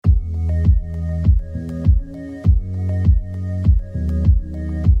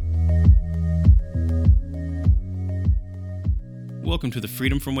welcome to the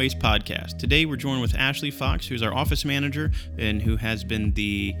Freedom from Waste podcast. Today we're joined with Ashley Fox, who's our office manager and who has been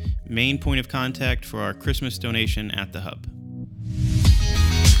the main point of contact for our Christmas donation at the Hub.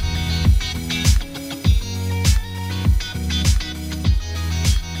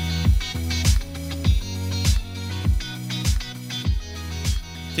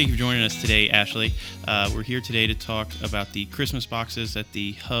 Thank you for joining us today, Ashley. We're here today to talk about the Christmas boxes that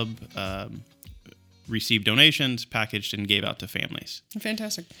the Hub received donations, packaged, and gave out to families.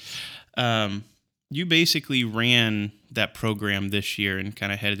 Fantastic. You basically ran that program this year and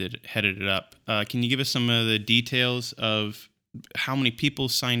kind of headed it up. Can you give us some of the details of how many people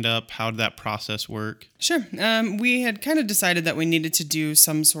signed up? How did that process work? Sure. We had kind of decided that we needed to do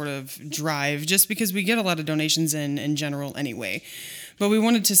some sort of drive just because we get a lot of donations in general anyway. But we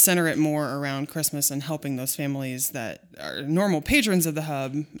wanted to center it more around Christmas and helping those families that are normal patrons of the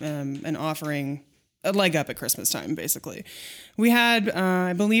Hub and offering a leg up at Christmas time, basically. We had,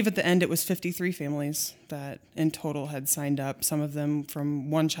 I believe at the end, it was 53 families that in total had signed up, some of them from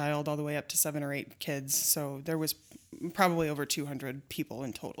one child all the way up to 7 or 8 kids. So there was probably over 200 people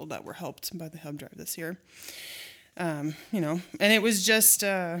in total that were helped by the Hub Drive this year. And it was just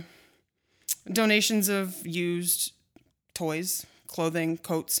donations of used toys, clothing,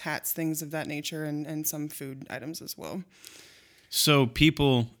 coats, hats, things of that nature, and some food items as well. So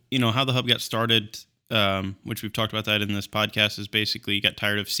people, how the Hub got started, which we've talked about that in this podcast, is basically you got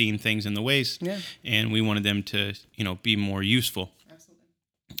tired of seeing things in the waste, and we wanted them to, be more useful. Absolutely.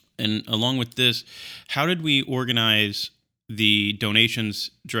 And along with this, how did we organize the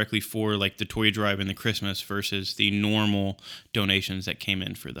donations directly for like the toy drive and the Christmas versus the normal donations that came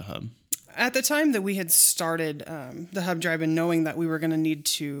in for the Hub? At the time that we had started the Hub Drive and knowing that we were going to need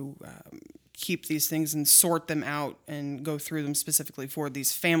to keep these things and sort them out and go through them specifically for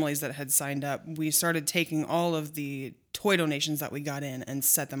these families that had signed up, we started taking all of the toy donations that we got in and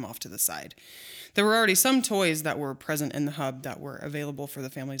set them off to the side. There were already some toys that were present in the Hub that were available for the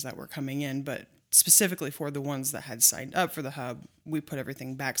families that were coming in, but specifically for the ones that had signed up for the Hub, we put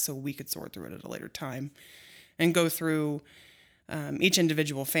everything back so we could sort through it at a later time and go through. Each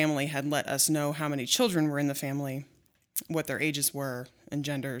individual family had let us know how many children were in the family, what their ages were, and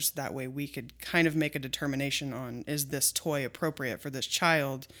genders. That way we could kind of make a determination on, is this toy appropriate for this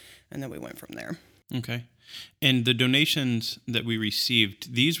child? And then we went from there. Okay. And the donations that we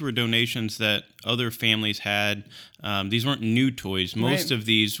received, these were donations that other families had. These weren't new toys. Most of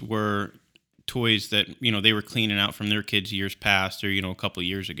these were toys that, they were cleaning out from their kids years past or, a couple of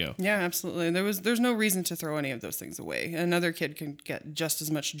years ago. Yeah, absolutely. There's no reason to throw any of those things away. Another kid can get just as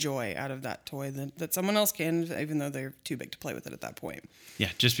much joy out of that toy that someone else can, even though they're too big to play with it at that point. Yeah,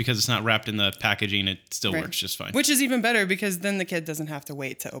 just because it's not wrapped in the packaging, it still works just fine. Which is even better because then the kid doesn't have to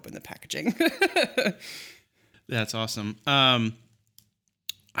wait to open the packaging. That's awesome.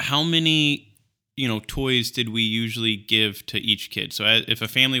 How many toys did we usually give to each kid? So if a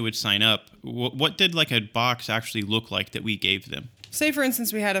family would sign up, what did like a box actually look like that we gave them? Say, for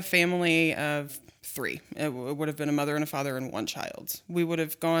instance, we had a family of 3. It would have been a mother and a father and 1 child. We would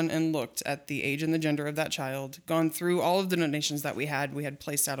have gone and looked at the age and the gender of that child, gone through all of the donations that we had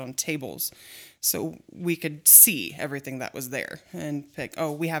placed out on tables so we could see everything that was there and pick,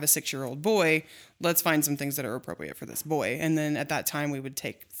 we have a 6-year-old boy, let's find some things that are appropriate for this boy. And then at that time, we would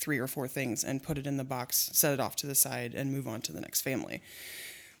take 3 or 4 things and put it in the box, set it off to the side, and move on to the next family.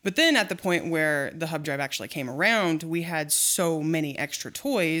 But then at the point where the Hub Drive actually came around, we had so many extra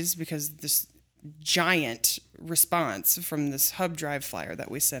toys because this giant response from this Hub Drive flyer that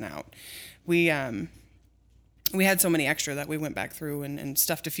we sent out. We had so many extra that we went back through and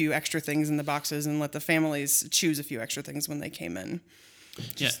stuffed a few extra things in the boxes and let the families choose a few extra things when they came in.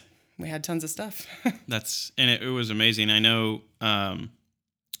 We had tons of stuff. It was amazing. I know, a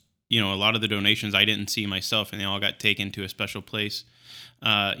lot of the donations I didn't see myself, and they all got taken to a special place,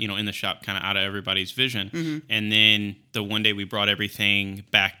 in the shop, kind of out of everybody's vision. Mm-hmm. And then the one day we brought everything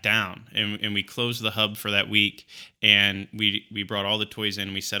back down and we closed the Hub for that week, and we brought all the toys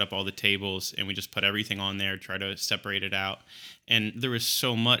in, we set up all the tables, and we just put everything on there, try to separate it out. And there was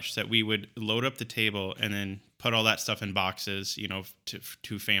so much that we would load up the table and then put all that stuff in boxes,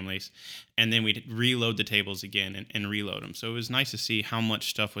 to families. And then we'd reload the tables again and reload them. So it was nice to see how much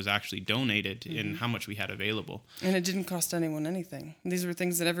stuff was actually donated and how much we had available. And it didn't cost anyone anything. These were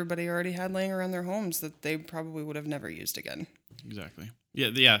things that everybody already had laying around their homes that they probably would have never used again. Exactly.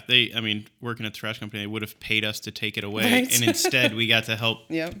 Yeah. Working at the trash company, they would have paid us to take it away. Right. And instead we got to help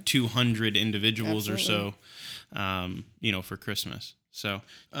 200 individuals or so, for Christmas. So,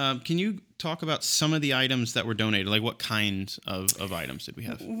 can you talk about some of the items that were donated? Like, what kinds of items did we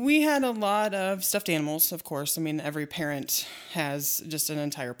have? We had a lot of stuffed animals, of course. I mean, every parent has just an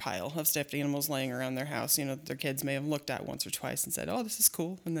entire pile of stuffed animals laying around their house. You know, their kids may have looked at once or twice and said, "Oh, this is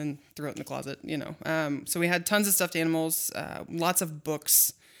cool," and then threw it in the closet. You know, so we had tons of stuffed animals, lots of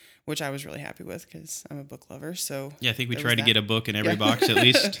books, which I was really happy with because I'm a book lover. So yeah, I think we tried to get a book in every box at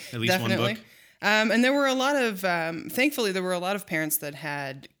least one book. And there were a lot of, thankfully, there were a lot of parents that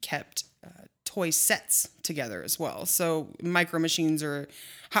had kept toy sets together as well. So Micro Machines or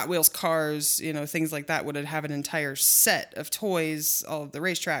Hot Wheels cars, you know, things like that would have an entire set of toys, all of the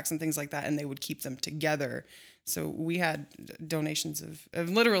racetracks and things like that, and they would keep them together. So we had donations of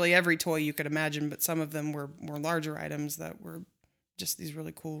literally every toy you could imagine, but some of them were more larger items that were just these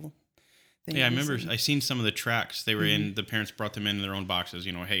really cool things. Yeah, I remember I seen some of the tracks they were in. The parents brought them in their own boxes.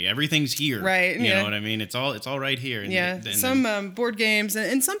 You know, hey, everything's here. Right. You know what I mean? It's all right here. And some board games,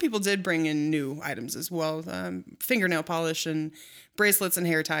 and some people did bring in new items as well. Fingernail polish and bracelets and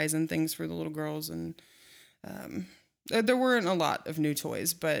hair ties and things for the little girls. And there weren't a lot of new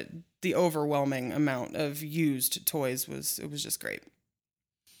toys, but the overwhelming amount of used toys was just great.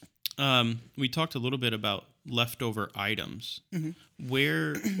 We talked a little bit about leftover items.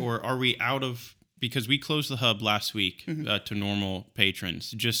 Where, or are we out of, because we closed the hub last week to normal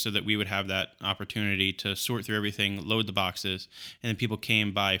patrons, just so that we would have that opportunity to sort through everything, load the boxes, and then people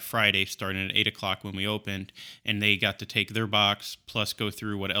came by Friday starting at 8 o'clock when we opened, and they got to take their box plus go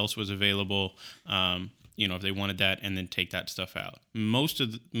through what else was available, you know, if they wanted that, and then take that stuff out. Most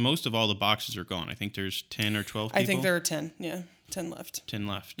of all the boxes are gone. I think there's 10 or 12 people. I think there are 10, 10 left. 10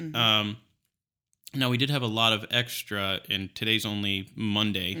 left. Now, we did have a lot of extra, and today's only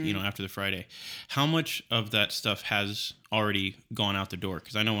Monday, you know, after the Friday. How much of that stuff has already gone out the door?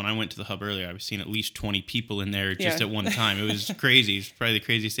 Because I know when I went to the hub earlier, I was seeing at least 20 people in there just at one time. It was crazy. It's probably the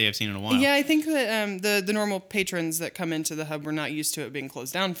craziest day I've seen in a while. Yeah, I think that the normal patrons that come into the hub were not used to it being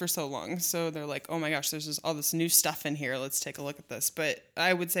closed down for so long. So they're like, oh my gosh, there's all this new stuff in here. Let's take a look at this. But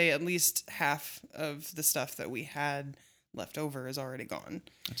I would say at least half of the stuff that we had left over is already gone.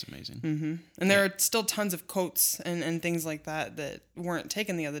 That's amazing. And there are still tons of coats and things like that weren't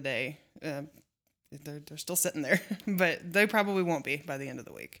taken the other day. They're still sitting there, but they probably won't be by the end of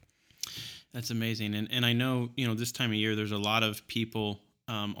the week. That's amazing. And I know, you know, this time of year, there's a lot of people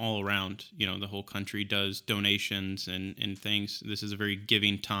all around, you know, the whole country does donations and things. This is a very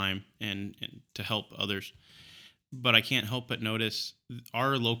giving time and to help others. But I can't help but notice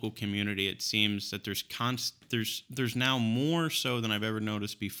our local community. It seems that there's now more so than I've ever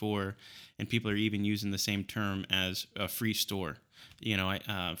noticed before, and people are even using the same term as a free store. You know,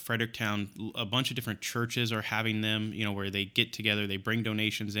 Fredericktown, a bunch of different churches are having them. You know, where they get together, they bring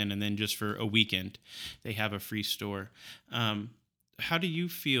donations in, and then just for a weekend, they have a free store. How do you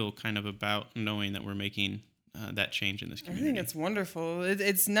feel kind of about knowing that we're making that change in this community? I think it's wonderful.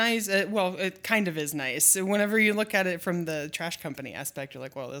 It's nice. Well, it kind of is nice. Whenever you look at it from the trash company aspect, you're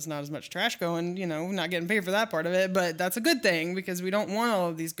like, well, there's not as much trash going, you know, not getting paid for that part of it. But that's a good thing because we don't want all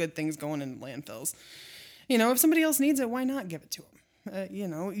of these good things going in landfills. You know, if somebody else needs it, why not give it to them? You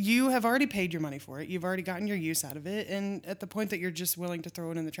know, you have already paid your money for it. You've already gotten your use out of it. And at the point that you're just willing to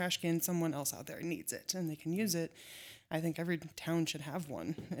throw it in the trash can, someone else out there needs it and they can use it. I think every town should have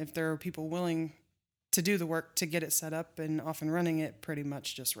one. If there are people willing to do the work to get it set up and off and running, it pretty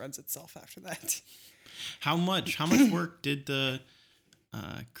much just runs itself after that. How much work did the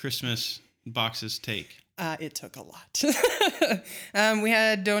Christmas boxes take? It took a lot. We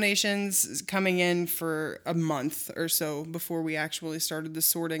had donations coming in for a month or so before we actually started the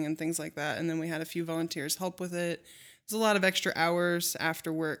sorting and things like that. And then we had a few volunteers help with it. There's a lot of extra hours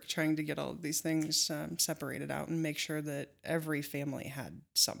after work trying to get all of these things separated out and make sure that every family had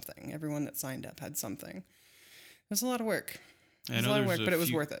something. Everyone that signed up had something. It was a lot of work. But it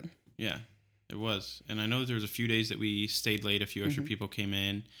was worth it. Yeah, it was. And I know there was a few days that we stayed late. A few extra people came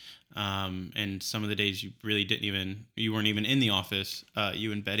in. And some of the days you really you weren't even in the office.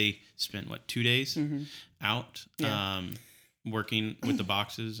 You and Betty spent, 2 days out working with the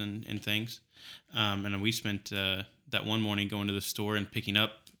boxes and things. And we spent that one morning going to the store and picking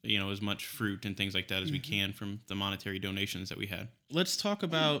up, you know, as much fruit and things like that as we can from the monetary donations that we had. Let's talk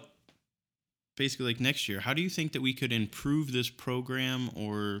about basically like next year. How do you think that we could improve this program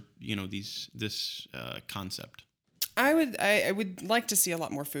or, you know, this concept? I would like to see a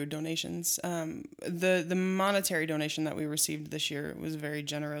lot more food donations. The monetary donation that we received this year was very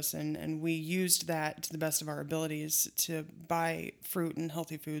generous, and we used that to the best of our abilities to buy fruit and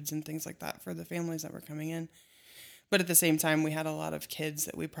healthy foods and things like that for the families that were coming in. But at the same time, we had a lot of kids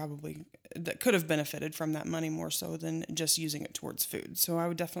that could have benefited from that money more so than just using it towards food. So I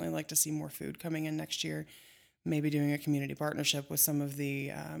would definitely like to see more food coming in next year. Maybe doing a community partnership with some of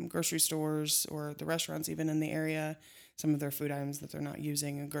the grocery stores or the restaurants even in the area. Some of their food items that they're not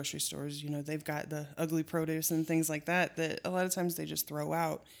using in grocery stores, they've got the ugly produce and things like that a lot of times they just throw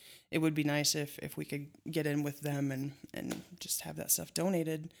out. It would be nice if we could get in with them and just have that stuff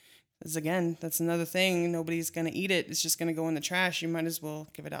donated. Because again, that's another thing. Nobody's going to eat it. It's just going to go in the trash. You might as well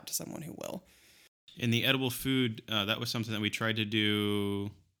give it out to someone who will. In the edible food, that was something that we tried to do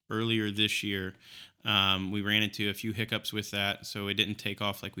earlier this year. We ran into a few hiccups with that, so it didn't take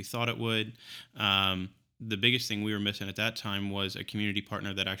off like we thought it would. The biggest thing we were missing at that time was a community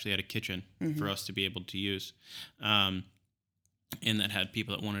partner that actually had a kitchen for us to be able to use. And that had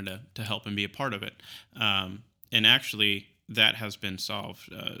people that wanted to help and be a part of it. And actually, that has been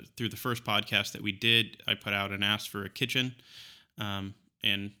solved. Through the first podcast that we did, I put out and asked for a kitchen,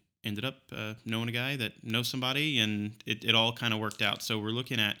 and ended up knowing a guy that knows somebody, and it all kind of worked out. So we're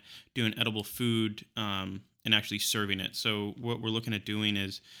looking at doing edible food and actually serving it. So what we're looking at doing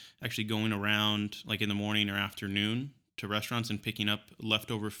is actually going around like in the morning or afternoon to restaurants and picking up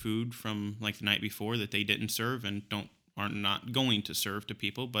leftover food from like the night before that they didn't serve and are not going to serve to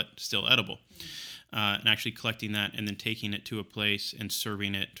people, but still edible. And actually collecting that and then taking it to a place and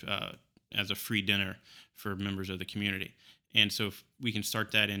serving it as a free dinner for members of the community. And so if we can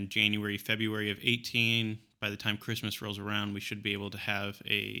start that in January, February of 18, by the time Christmas rolls around, we should be able to have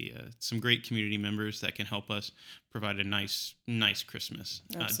some great community members that can help us provide a nice Christmas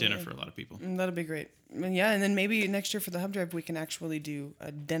dinner for a lot of people. That'll be great. And yeah, and then maybe next year for the Hub Drive, we can actually do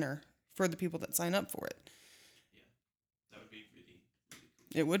a dinner for the people that sign up for it.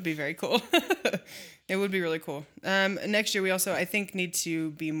 It would be very cool. It would be really cool. Next year, we also, I think, need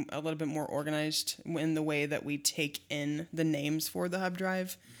to be a little bit more organized in the way that we take in the names for the Hub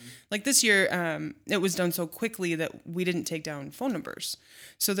Drive. Mm-hmm. Like this year, it was done so quickly that we didn't take down phone numbers.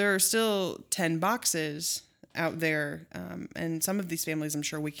 So there are still 10 boxes out there. And some of these families, I'm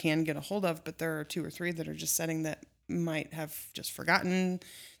sure we can get a hold of, but there are 2 or 3 that are just setting that might have just forgotten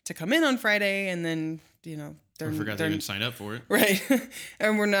to come in on Friday, and then, or forgot they even signed up for it. Right.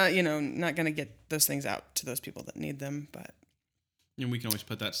 And we're not going to get those things out to those people that need them, but. And we can always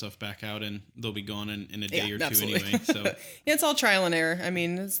put that stuff back out and they'll be gone in a day or absolutely. 2 anyway. So yeah, it's all trial and error. I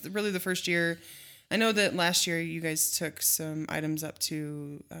mean, it's really the first year. I know that last year you guys took some items up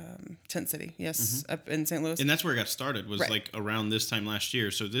to Tent City, yes, up in St. Louis. And that's where it got started, was like around this time last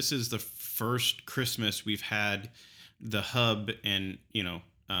year. So this is the first Christmas we've had the hub, and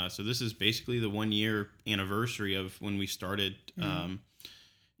so this is basically the 1-year anniversary of when we started,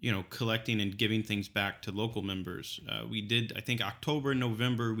 collecting and giving things back to local members. We did, I think, October,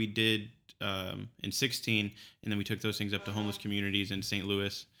 November, we did in 16, and then we took those things up to homeless communities in St.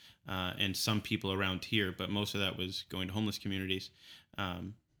 Louis and some people around here, but most of that was going to homeless communities.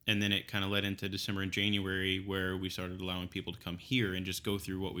 And then it kind of led into December and January, where we started allowing people to come here and just go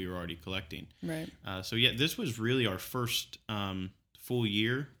through what we were already collecting. Right. So yeah, this was really our first full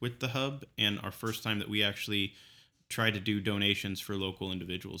year with the hub, and our first time that we actually tried to do donations for local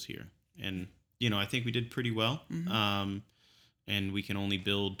individuals here. And, I think we did pretty well. Mm-hmm. And we can only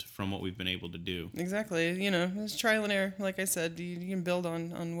build from what we've been able to do. Exactly. It's trial and error. Like I said, you can build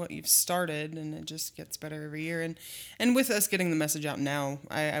on what you've started, and it just gets better every year. And with us getting the message out now,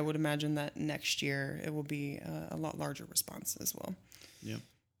 I would imagine that next year it will be a lot larger response as well. Yeah.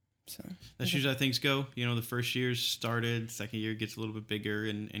 So that's usually how things go. The first year started, second year gets a little bit bigger,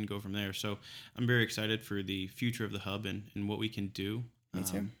 and go from there. So I'm very excited for the future of the hub and what we can do. Me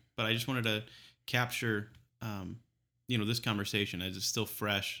too. But I just wanted to capture, this conversation as it's still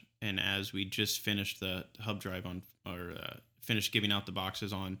fresh, and as we just finished the hub drive finished giving out the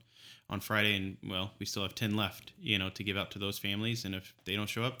boxes on Friday, and we still have 10 left, to give out to those families. And if they don't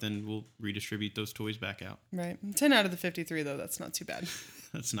show up, then we'll redistribute those toys back out. Right. 10 out of the 53, though, that's not too bad.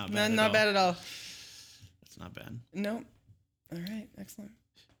 That's not bad. Not bad at all. That's not bad. No. All right. Excellent.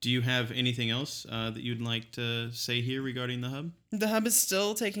 Do you have anything else that you'd like to say here regarding the hub? The hub is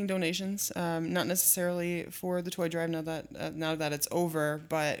still taking donations, not necessarily for the toy drive now that it's over,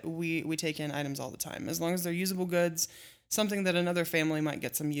 but we take in items all the time. As long as they're usable goods, something that another family might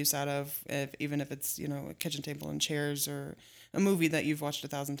get some use out of, even if it's a kitchen table and chairs, or a movie that you've watched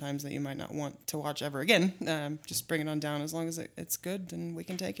 1,000 times that you might not want to watch ever again. Just bring it on down. As long as it's good, then we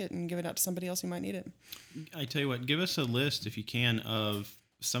can take it and give it out to somebody else who might need it. I tell you what, give us a list, if you can, of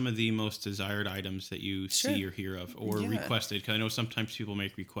some of the most desired items that you see or hear of, or requested, because I know sometimes people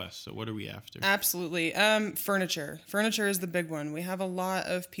make requests. So what are we after? Absolutely. Furniture is the big one. We have a lot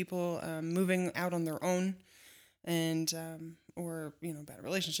of people moving out on their own. and or bad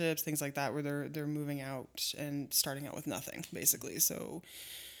relationships, things like that, where they're moving out and starting out with nothing, basically. So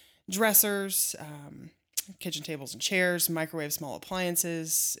dressers, kitchen tables and chairs, microwave, small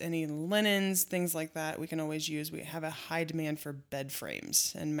appliances, any linens, things like that we can always use. We have a high demand for bed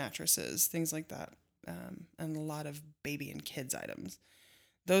frames and mattresses, things like that, and a lot of baby and kids items.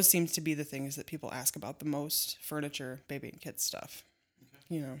 Those seems to be the things that people ask about the most: furniture, baby and kids stuff.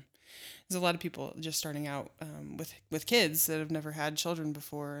 Okay. There's a lot of people just starting out with kids that have never had children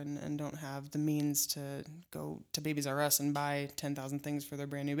before and don't have the means to go to Babies R Us and buy 10,000 things for their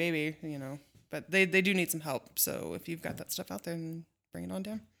brand new baby, But they do need some help. So if you've got that stuff out there, then bring it on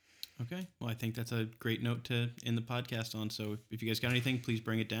down. Okay. Well, I think that's a great note to end the podcast on. So if you guys got anything, please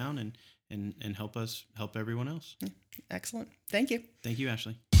bring it down and help us help everyone else. Excellent. Thank you. Thank you,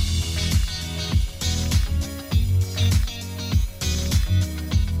 Ashley.